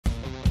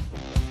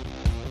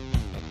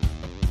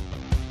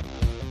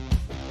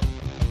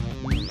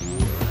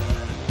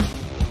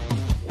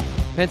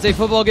Penn State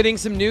football getting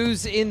some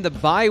news in the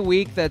bye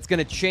week that's going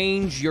to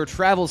change your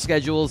travel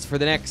schedules for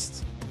the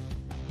next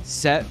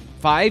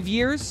 5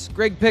 years.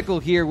 Greg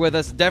Pickel here with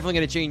us, definitely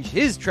going to change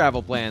his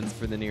travel plans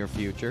for the near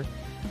future.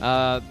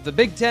 The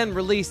Big Ten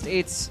released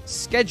its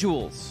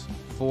schedules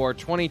for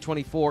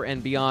 2024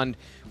 and beyond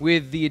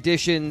with the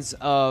additions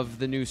of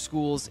the new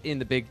schools in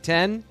the Big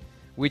Ten,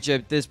 which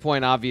at this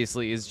point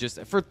obviously is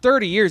just, for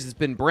 30 years it's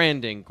been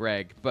branding,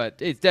 Greg, but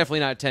it's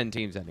definitely not 10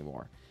 teams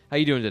anymore. How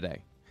you doing today?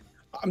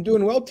 I'm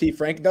doing well, T.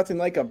 Frank. Nothing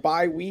like a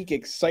bye-week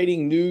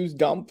exciting news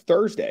dump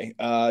Thursday.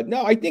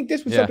 No, I think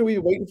this was something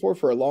we've been waiting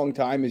for a long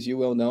time, as you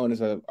well know, and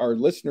as our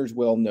listeners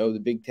well know. The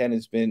Big Ten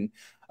has been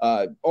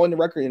on the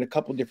record in a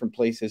couple different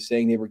places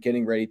saying they were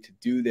getting ready to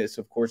do this.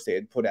 Of course, they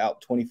had put out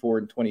 24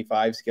 and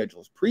 25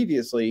 schedules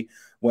previously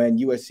when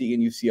USC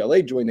and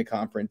UCLA joined the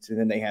conference, and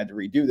then they had to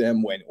redo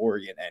them when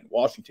Oregon and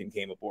Washington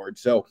came aboard.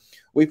 So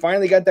we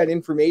finally got that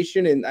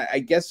information, and I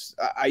guess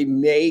I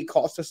may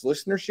cost us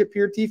listenership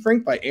here, T.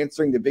 Frank, by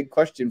answering the big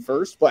question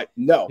first, but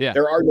no,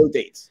 there are no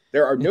dates.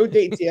 There are no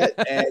dates yet,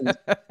 and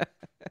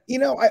you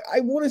know, I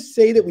want to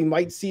say that we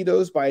might see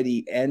those by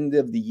the end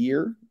of the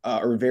year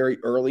or very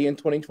early in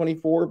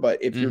 2024.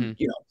 But if you're,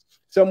 you know,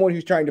 someone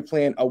who's trying to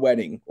plan a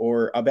wedding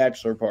or a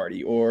bachelor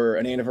party or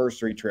an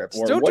anniversary trip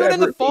or still whatever,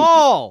 do it in the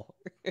fall.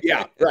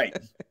 Yeah, right.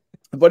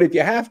 But if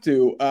you have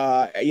to,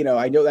 you know,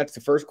 I know that's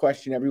the first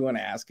question everyone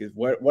asks is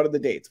what are the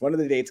dates? When are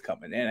the dates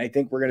coming? And I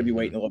think we're going to be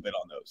waiting a little bit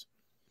on those.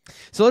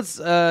 So let's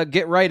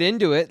get right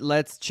into it.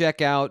 Let's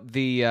check out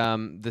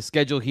the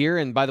schedule here.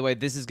 And by the way,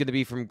 this is going to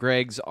be from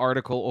Greg's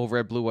article over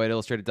at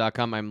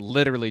BlueWhiteIllustrated.com. I'm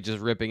literally just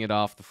ripping it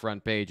off the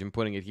front page and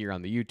putting it here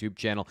on the YouTube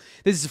channel.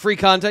 This is free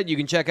content you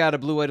can check out at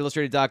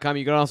BlueWhiteIllustrated.com.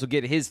 You can also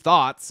get his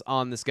thoughts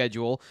on the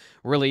schedule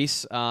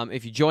release.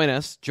 If you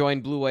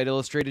join Blue White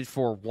Illustrated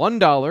for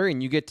 $1,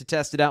 and you get to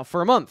test it out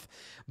for a month.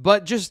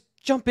 But just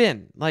jump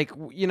in. Like,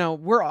 you know,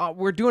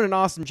 we're doing an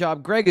awesome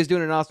job. Greg is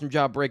doing an awesome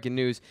job breaking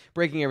news,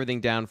 breaking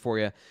everything down for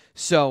you.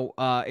 So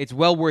it's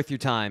well worth your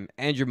time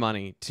and your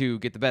money to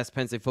get the best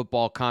Penn State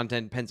football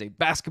content, Penn State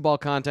basketball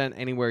content,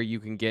 anywhere you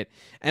can get.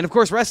 And, of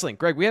course, wrestling.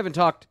 Greg, we haven't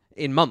talked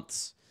in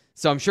months,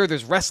 so I'm sure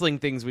there's wrestling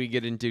things we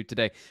get into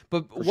today.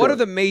 But what are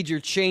the major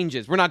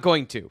changes? We're not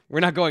going to.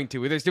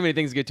 There's too many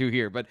things to get to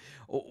here. But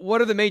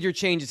what are the major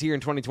changes here in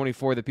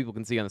 2024 that people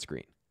can see on the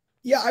screen?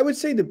 Yeah, I would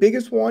say the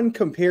biggest one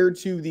compared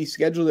to the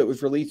schedule that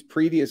was released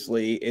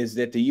previously is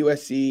that the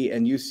USC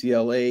and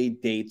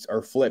UCLA dates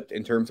are flipped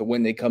in terms of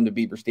when they come to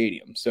Beaver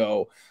Stadium.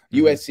 So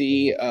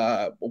USC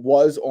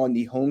was on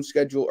the home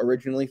schedule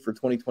originally for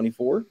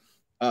 2024,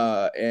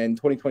 and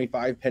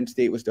 2025 Penn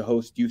State was to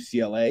host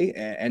UCLA,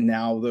 and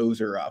now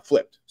those are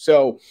flipped.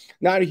 So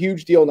not a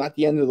huge deal, not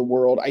the end of the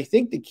world. I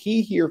think the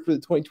key here for the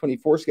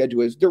 2024 schedule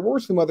is there were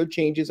some other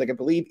changes. Like I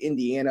believe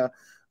Indiana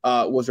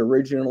was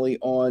originally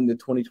on the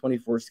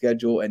 2024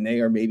 schedule, and they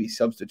are maybe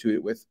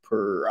substituted with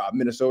per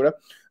Minnesota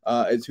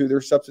is who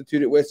they're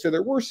substituted with. So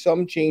there were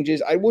some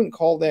changes. I wouldn't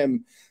call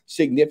them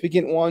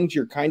significant ones.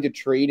 You're kind of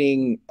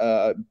trading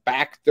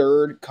back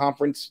third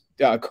conference,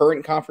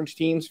 current conference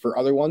teams for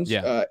other ones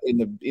in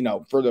the, you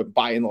know, for the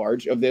by and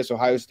large of this.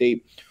 Ohio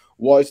State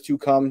was to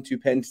come to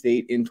Penn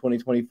State in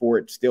 2024.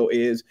 It still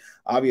is.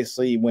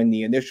 Obviously, when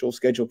the initial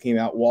schedule came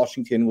out,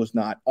 Washington was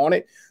not on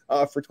it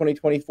for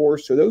 2024.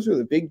 So those are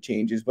the big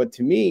changes. But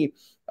to me,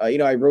 you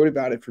know, I wrote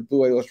about it for Blue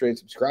White Illustrated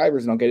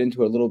subscribers, and I'll get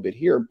into it a little bit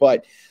here.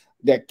 But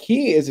the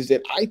key is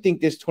that I think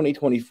this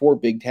 2024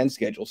 Big Ten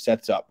schedule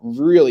sets up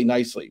really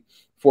nicely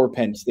for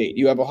Penn State.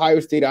 You have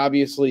Ohio State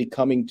obviously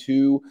coming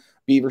to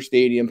Beaver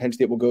Stadium. Penn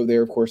State will go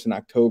there, of course, in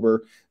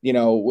October. You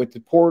know, with the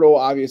portal,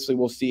 obviously,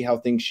 we'll see how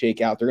things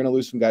shake out. They're going to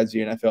lose some guys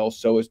to the NFL.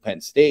 So is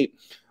Penn State.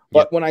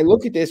 But when I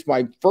look at this,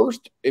 my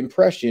first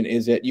impression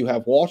is that you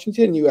have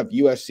Washington and you have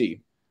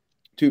USC,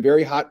 two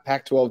very hot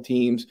Pac-12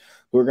 teams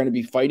who are going to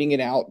be fighting it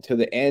out to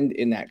the end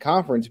in that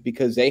conference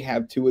because they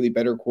have two of the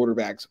better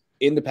quarterbacks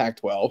in the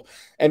Pac-12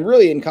 and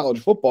really in college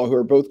football, who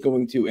are both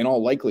going to, in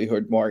all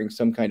likelihood, barring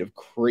some kind of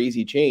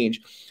crazy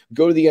change,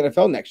 go to the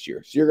NFL next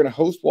year. So you're going to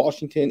host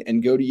Washington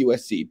and go to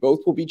USC. Both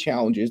will be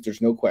challenges.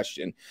 There's no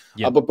question.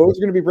 But both are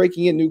going to be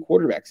breaking in new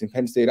quarterbacks. And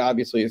Penn State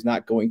obviously is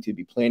not going to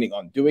be planning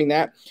on doing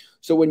that.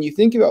 So when you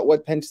think about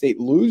what Penn State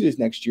loses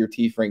next year,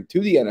 T. Frank, to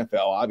the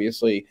NFL,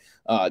 obviously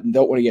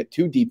don't want to get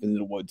too deep into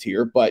the woods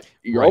here, but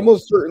you're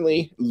almost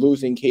certainly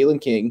losing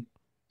Kalen King,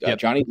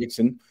 Johnny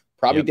Dixon,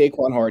 probably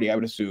Daquan Hardy, I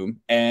would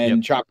assume,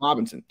 and Chop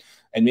Robinson,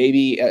 and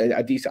maybe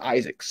Adisa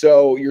Isaac.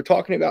 So you're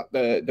talking about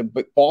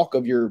the bulk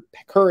of your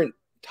current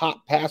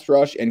top pass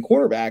rush and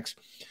cornerbacks.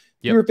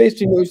 You're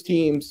facing those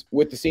teams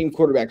with the same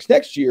quarterbacks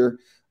next year.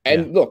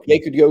 And look, they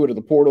could go to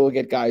the portal and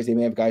get guys. They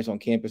may have guys on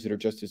campus that are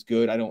just as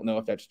good. I don't know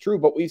if that's true,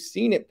 but we've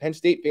seen it. Penn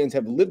State fans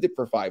have lived it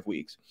for 5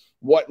 weeks.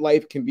 What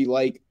life can be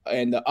like,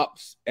 and the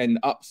ups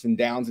and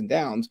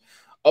downs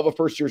of a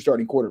first-year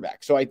starting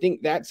quarterback. So I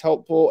think that's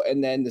helpful.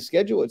 And then the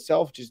schedule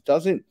itself just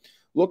doesn't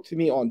look to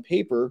me on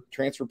paper,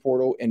 transfer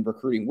portal and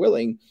recruiting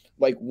willing,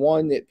 like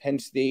one that Penn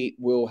State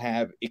will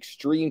have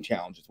extreme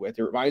challenges with.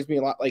 It reminds me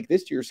a lot like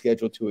this year's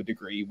schedule to a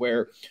degree,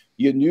 where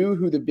you knew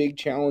who the big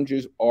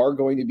challenges are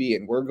going to be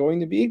and were going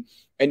to be.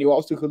 And you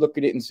also could look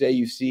at it and say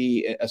you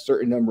see a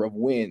certain number of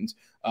wins,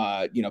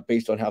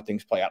 based on how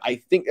things play out. I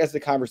think that's the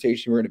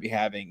conversation we're going to be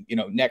having,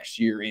 next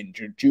year in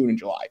June and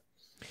July.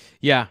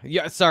 Yeah.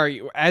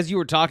 Sorry. As you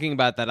were talking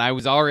about that, I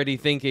was already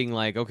thinking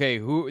like, okay,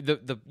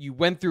 you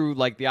went through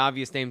like the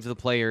obvious names of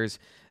the players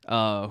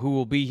who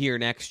will be here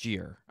next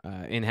year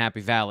in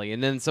Happy Valley,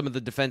 and then some of the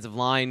defensive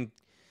line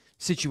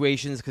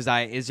situations. Because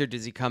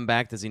does he come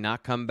back? Does he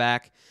not come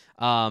back?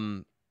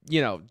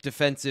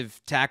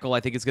 Defensive tackle, I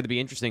think it's going to be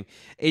interesting.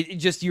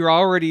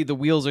 The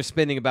wheels are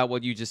spinning about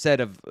what you just said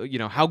of,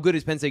 how good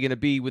is Penn State going to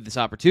be with this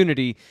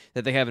opportunity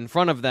that they have in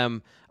front of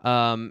them,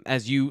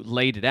 as you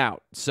laid it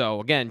out. So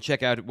again,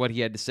 check out what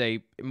he had to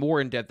say more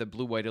in depth at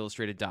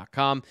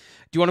BlueWhiteIllustrated.com. Do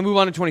you want to move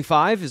on to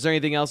 25? Is there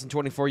anything else in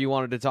 24 you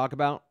wanted to talk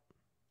about?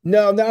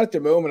 No, not at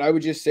the moment. I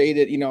would just say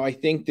that, I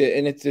think that,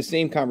 and it's the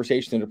same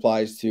conversation that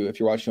applies to, if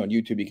you're watching on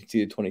YouTube, you can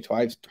see the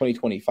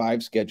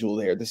 2025 schedule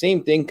there. The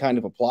same thing kind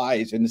of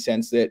applies in the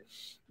sense that,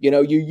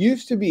 you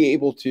used to be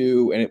able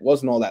to, and it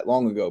wasn't all that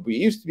long ago, but you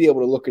used to be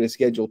able to look at a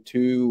schedule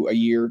 2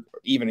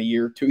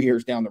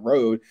 years down the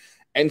road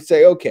and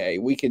say, okay,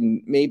 we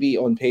can maybe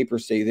on paper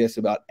say this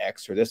about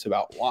X or this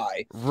about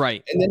Y.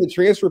 Right. And then the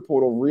transfer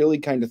portal really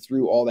kind of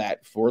threw all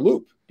that for a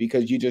loop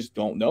because you just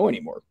don't know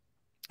anymore.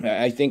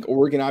 I think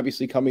Oregon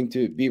obviously coming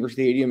to Beaver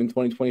Stadium in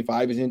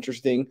 2025 is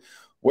interesting.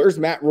 Where's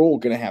Matt Rule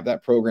going to have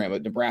that program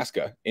at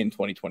Nebraska in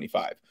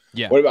 2025?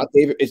 Yeah. What about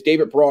David? Is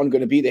David Braun going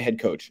to be the head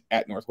coach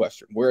at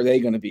Northwestern? Where are they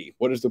going to be?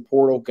 What is the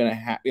portal going to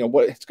happen?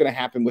 What's going to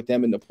happen with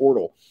them in the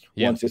portal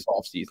once this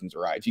offseason's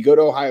arrives? You go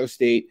to Ohio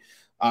State,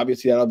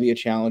 obviously that'll be a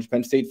challenge.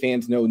 Penn State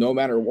fans know no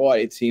matter what,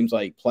 it seems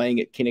like playing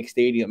at Kinnick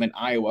Stadium in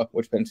Iowa,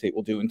 which Penn State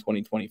will do in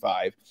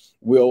 2025,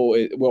 will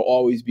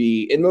always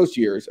be, in most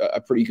years, a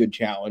pretty good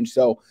challenge.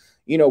 So,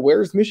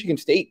 where's Michigan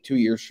State 2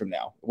 years from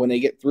now when they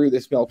get through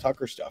this Mel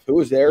Tucker stuff? Who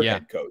is their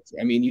head coach?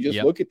 I mean, you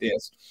just look at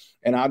this,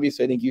 and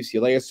obviously I think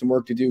UCLA has some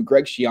work to do.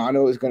 Greg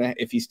Schiano is going to,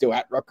 if he's still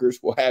at Rutgers,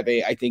 will have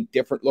I think,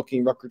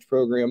 different-looking Rutgers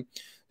program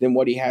than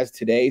what he has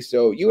today.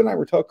 So you and I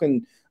were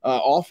talking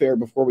off air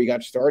before we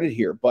got started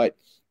here, but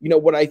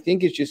what I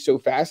think is just so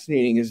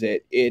fascinating is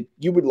that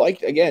you would like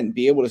to, again,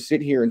 be able to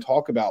sit here and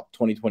talk about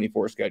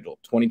 2024 schedule,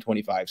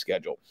 2025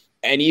 schedule,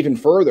 and even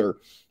further,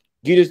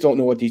 you just don't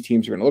know what these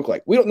teams are going to look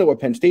like. We don't know what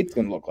Penn State's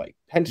going to look like.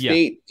 Penn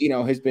State,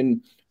 has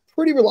been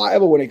pretty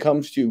reliable when it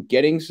comes to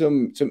getting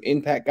some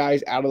impact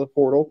guys out of the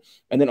portal,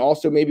 and then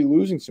also maybe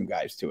losing some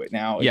guys to it.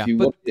 Now,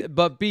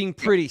 but being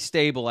pretty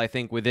stable, I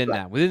think, within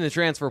the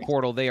transfer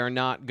portal, they are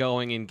not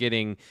going and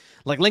getting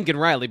like Lincoln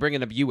Riley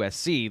bringing up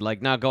USC,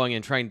 like not going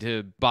and trying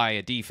to buy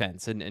a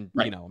defense, and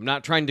I'm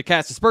not trying to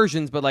cast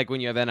aspersions, but like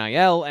when you have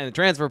NIL and the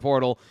transfer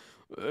portal.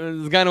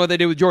 It's kind of what they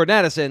do with Jordan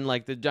Addison.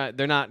 Like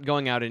they're not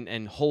going out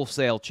and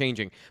wholesale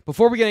changing.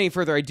 Before we get any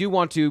further, I do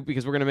want to,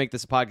 because we're going to make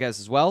this a podcast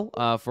as well,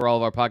 for all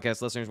of our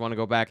podcast listeners, want to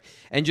go back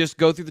and just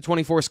go through the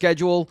 24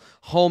 schedule,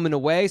 home and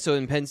away. So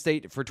in Penn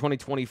State for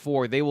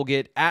 2024, they will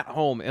get at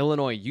home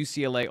Illinois,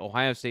 UCLA,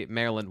 Ohio State,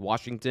 Maryland,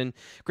 Washington.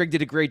 Greg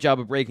did a great job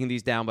of breaking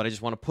these down, but I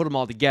just want to put them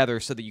all together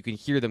so that you can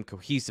hear them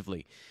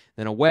cohesively.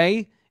 Then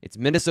away, it's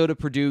Minnesota,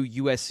 Purdue,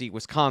 USC,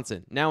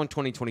 Wisconsin. Now in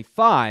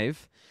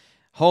 2025,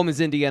 home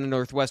is Indiana,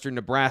 Northwestern,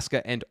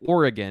 Nebraska, and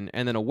Oregon.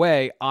 And then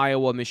away,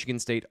 Iowa, Michigan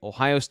State,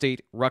 Ohio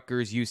State,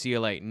 Rutgers,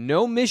 UCLA.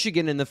 No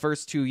Michigan in the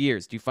first 2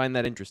 years. Do you find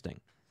that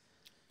interesting?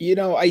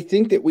 I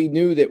think that we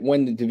knew that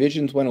when the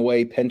divisions went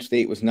away, Penn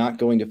State was not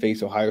going to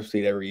face Ohio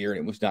State every year,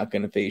 and it was not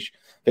going to face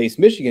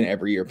Michigan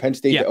every year. Penn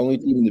State, the only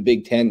team in the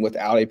Big Ten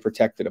without a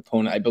protected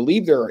opponent. I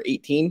believe there are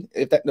 18,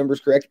 if that number is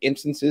correct,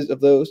 instances of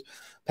those.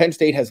 Penn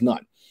State has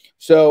none.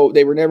 So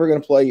they were never going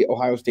to play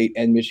Ohio State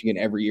and Michigan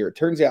every year. It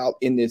turns out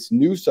in this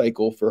news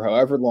cycle, for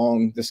however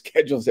long the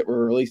schedules that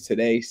were released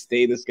today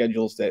stay the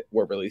schedules that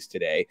were released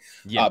today,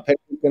 Penn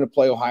State's going to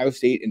play Ohio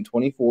State in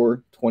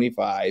 24,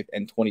 25,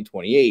 and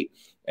 2028.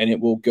 And it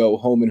will go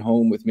home and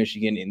home with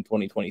Michigan in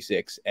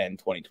 2026 and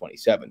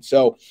 2027.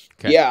 So,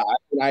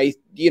 I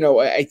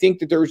think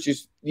that there's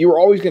just, you were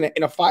always going to,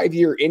 in a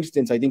 5-year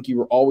instance, I think you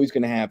were always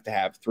going to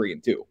have 3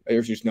 and 2.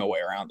 There's just no way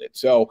around it.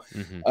 So,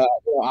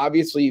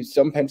 obviously,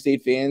 some Penn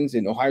State fans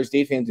and Ohio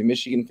State fans and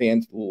Michigan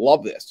fans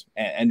love this,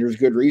 and there's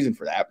good reason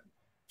for that.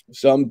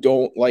 Some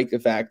don't like the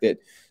fact that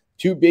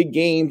 2 big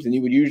games, and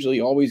you would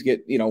usually always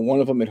get,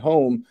 one of them at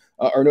home,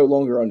 are no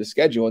longer on the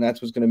schedule, and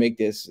that's what's going to make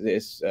this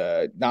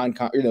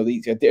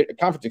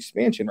conference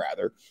expansion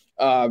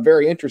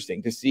very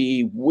interesting to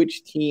see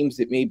which teams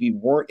that maybe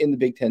weren't in the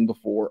Big Ten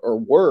before or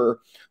were,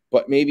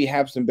 but maybe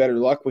have some better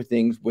luck with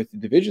things with the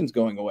divisions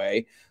going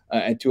away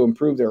and to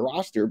improve their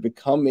roster,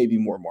 become maybe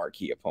more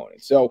marquee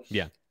opponents. So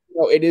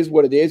it is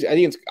what it is. I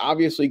think it's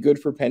obviously good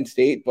for Penn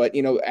State, but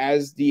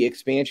as the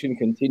expansion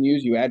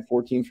continues, you add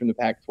 4 teams from the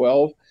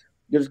Pac-12.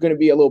 There's going to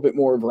be a little bit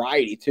more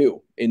variety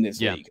too in this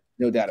league.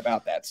 No doubt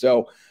about that.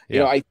 So,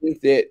 I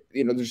think that,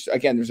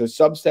 there's a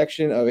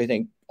subsection of, I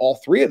think, all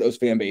three of those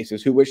fan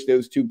bases who wish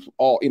those two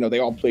they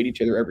all played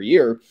each other every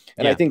year.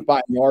 And I think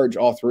by and large,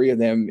 all three of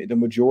them, the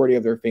majority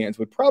of their fans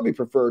would probably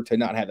prefer to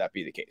not have that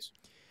be the case.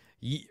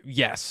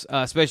 Yes,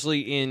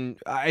 especially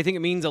I think it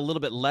means a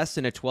little bit less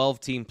in a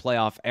 12-team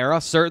playoff era.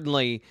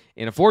 Certainly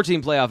in a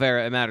 14 playoff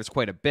era, it matters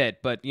quite a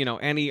bit. But,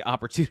 any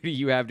opportunity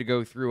you have to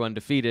go through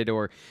undefeated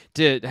or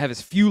to have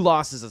as few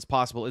losses as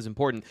possible is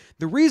important.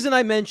 The reason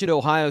I mentioned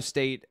Ohio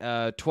State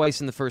twice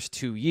in the first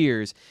 2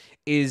 years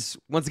is,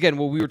 once again,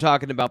 what we were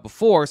talking about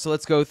before. So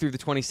let's go through the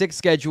 26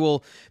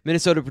 schedule: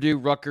 Minnesota, Purdue,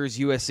 Rutgers,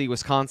 USC,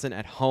 Wisconsin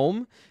at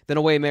home. Then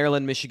away,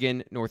 Maryland,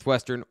 Michigan,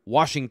 Northwestern,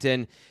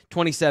 Washington,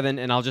 27.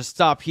 And I'll just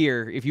stop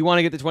here. If you want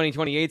to get the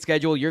 2028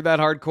 schedule, you're that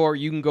hardcore,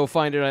 you can go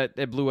find it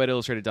at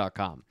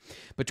BlueWhiteIllustrated.com.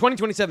 But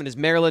 2027 is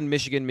Maryland,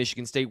 Michigan,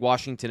 Michigan State,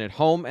 Washington at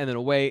home. And then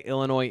away,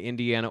 Illinois,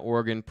 Indiana,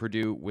 Oregon,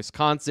 Purdue,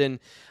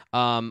 Wisconsin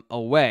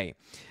away.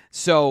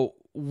 So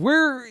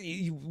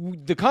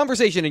the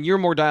conversation, and you're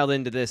more dialed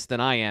into this than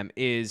I am,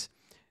 is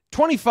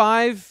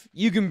 25,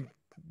 you can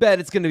bet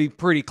it's going to be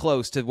pretty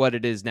close to what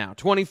it is now.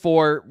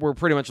 24, we're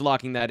pretty much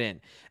locking that in.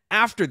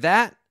 After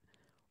that,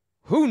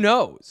 who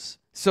knows?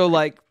 So,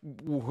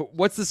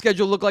 what's the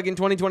schedule look like in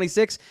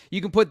 2026? You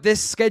can put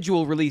this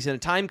schedule release in a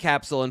time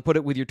capsule and put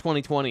it with your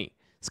 2020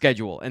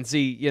 schedule and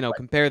see,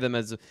 compare them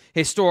as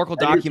historical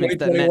documents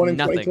that meant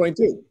nothing.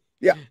 2022.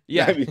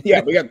 Yeah.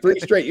 We got 3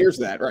 straight years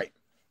of that, right?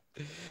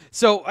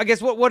 So I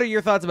guess what are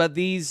your thoughts about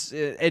these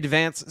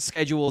advanced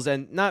schedules,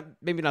 and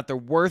maybe not their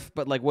worth,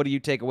 but what do you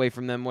take away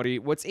from them?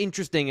 What's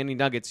interesting? Any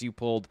nuggets you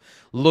pulled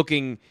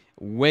looking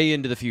way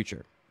into the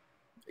future?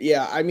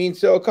 Yeah, I mean,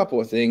 so a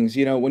couple of things.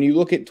 When you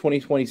look at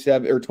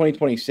 2027 or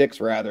 2026,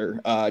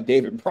 rather,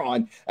 David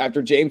Braun,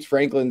 after James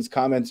Franklin's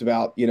comments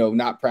about,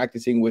 not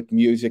practicing with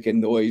music and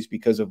noise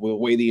because of the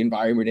way the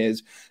environment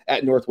is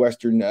at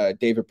Northwestern,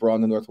 David Braun,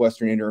 the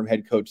Northwestern interim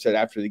head coach, said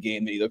after the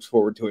game that he looks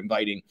forward to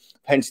inviting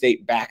Penn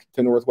State back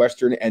to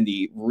Northwestern and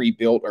the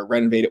rebuilt or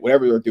renovated,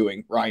 whatever they're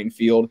doing, Ryan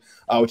Field,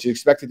 which is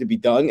expected to be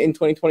done in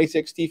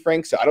 2026, T.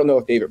 Frank. So I don't know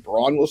if David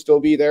Braun will still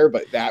be there,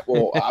 but that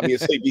will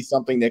obviously be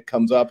something that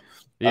comes up.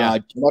 Yeah.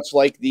 Much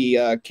like the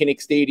Kinnick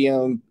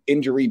Stadium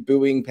injury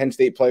booing Penn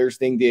State players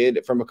thing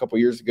did from a couple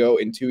years ago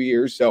in 2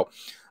 years. So,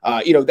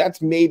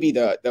 that's maybe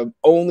the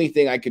only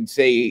thing I could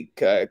say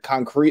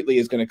concretely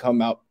is going to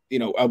come out,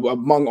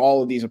 among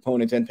all of these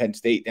opponents and Penn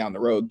State down the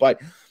road.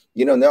 But,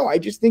 no, I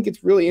just think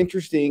it's really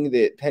interesting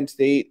that Penn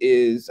State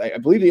is, I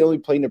believe they only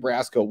played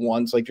Nebraska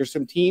once. There's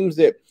some teams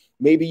that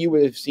maybe you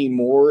would have seen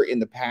more in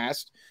the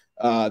past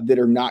that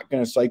are not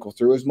going to cycle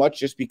through as much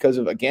just because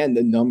of, again,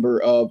 the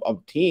number of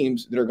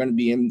teams that are going to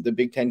be in the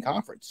Big Ten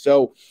Conference.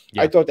 So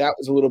I thought that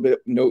was a little bit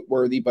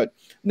noteworthy. But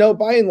no,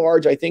 by and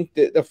large, I think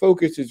that the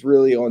focus is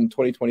really on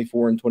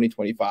 2024 and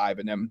 2025.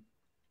 And then,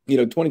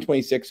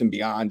 2026 and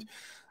beyond.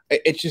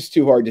 It's just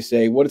too hard to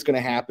say what is going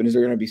to happen. Is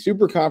there going to be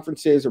super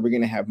conferences? Are we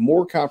going to have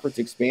more conference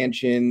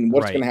expansion?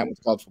 What's going to happen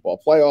with college football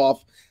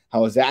playoff?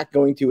 How is that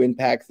going to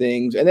impact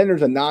things? And then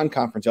there's a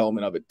non-conference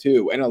element of it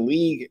too, and a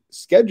league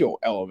schedule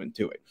element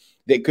to it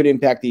that could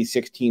impact these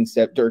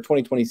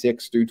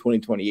 2026 through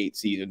 2028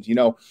 seasons.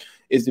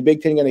 Is the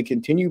Big Ten going to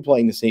continue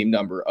playing the same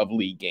number of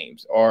league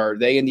games? Are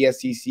they in the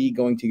SEC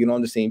going to get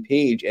on the same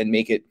page and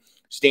make it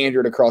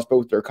standard across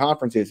both their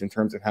conferences in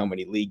terms of how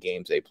many league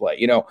games they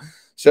play?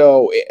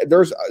 So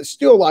there's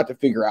still a lot to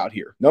figure out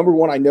here. Number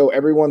one, I know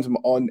everyone's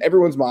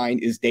mind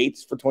is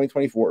dates for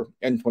 2024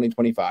 and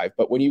 2025.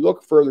 But when you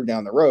look further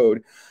down the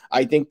road,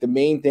 I think the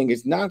main thing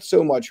is not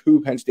so much who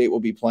Penn State will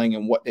be playing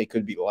and what they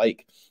could be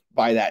like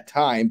by that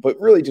time, but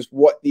really just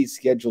what these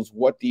schedules,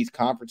 what these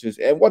conferences,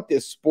 and what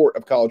this sport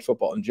of college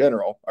football in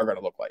general are going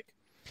to look like.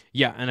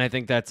 Yeah, and I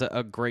think that's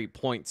a great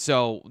point.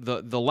 So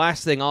the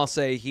last thing I'll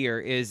say here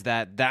is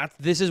that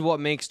this is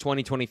what makes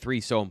 2023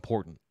 so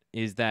important,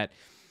 is that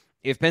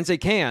if Penn State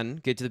can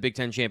get to the Big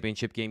Ten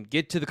championship game,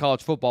 get to the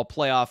college football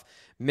playoff,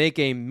 make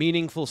a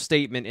meaningful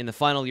statement in the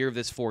final year of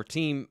this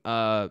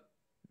the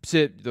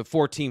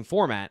 4-team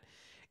format,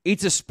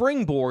 it's a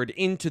springboard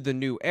into the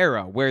new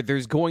era where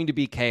there's going to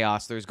be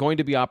chaos, there's going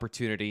to be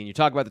opportunity, and you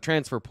talk about the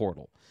transfer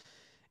portal.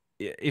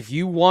 If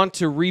you want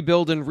to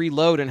rebuild and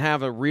reload and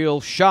have a real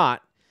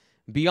shot,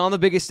 be on the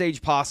biggest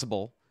stage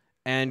possible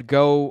and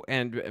go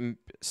and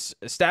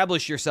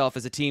establish yourself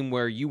as a team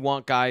where you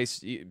want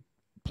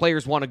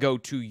players want to go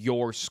to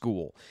your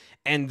school.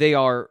 And they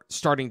are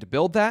starting to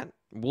build that.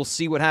 We'll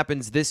see what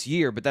happens this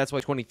year, but that's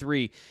why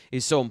 23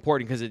 is so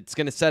important, because it's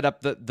going to set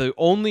up the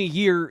only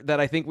year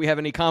that I think we have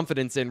any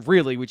confidence in,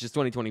 really, which is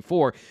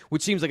 2024,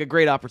 which seems like a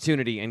great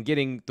opportunity. And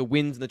getting the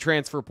wins in the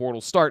transfer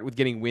portal start with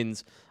getting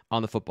wins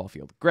on the football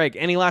field. Greg,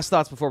 any last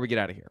thoughts before we get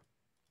out of here?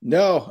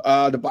 No,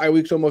 the bye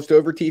week's almost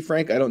over, T.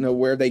 Frank. I don't know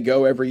where they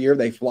go every year.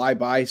 They fly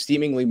by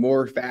seemingly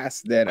more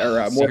fast than,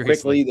 more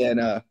quickly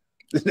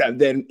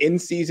than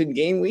in-season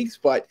game weeks.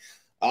 But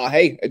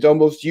hey, it's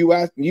almost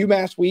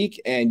UMass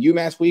week, and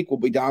UMass week will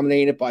be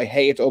dominated by,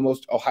 hey, it's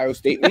almost Ohio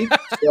State week.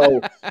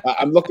 So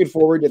I'm looking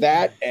forward to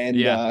that, and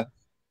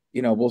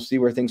we'll see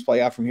where things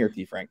play out from here,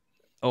 T. Frank.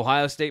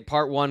 Ohio State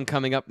Part 1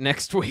 coming up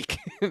next week.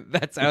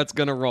 That's how it's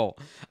going to roll.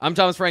 I'm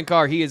Thomas Frank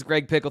Carr. He is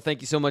Greg Pickel.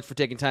 Thank you so much for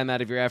taking time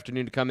out of your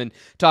afternoon to come and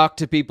talk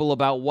to people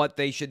about what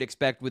they should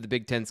expect with the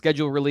Big Ten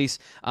schedule release.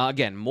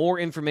 Again, more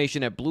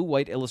information at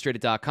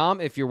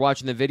bluewhiteillustrated.com. If you're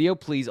watching the video,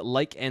 please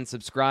like and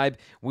subscribe.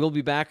 We'll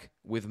be back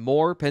with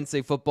more Penn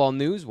State football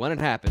news when it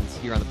happens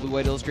here on the Blue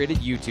White Illustrated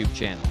YouTube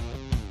channel.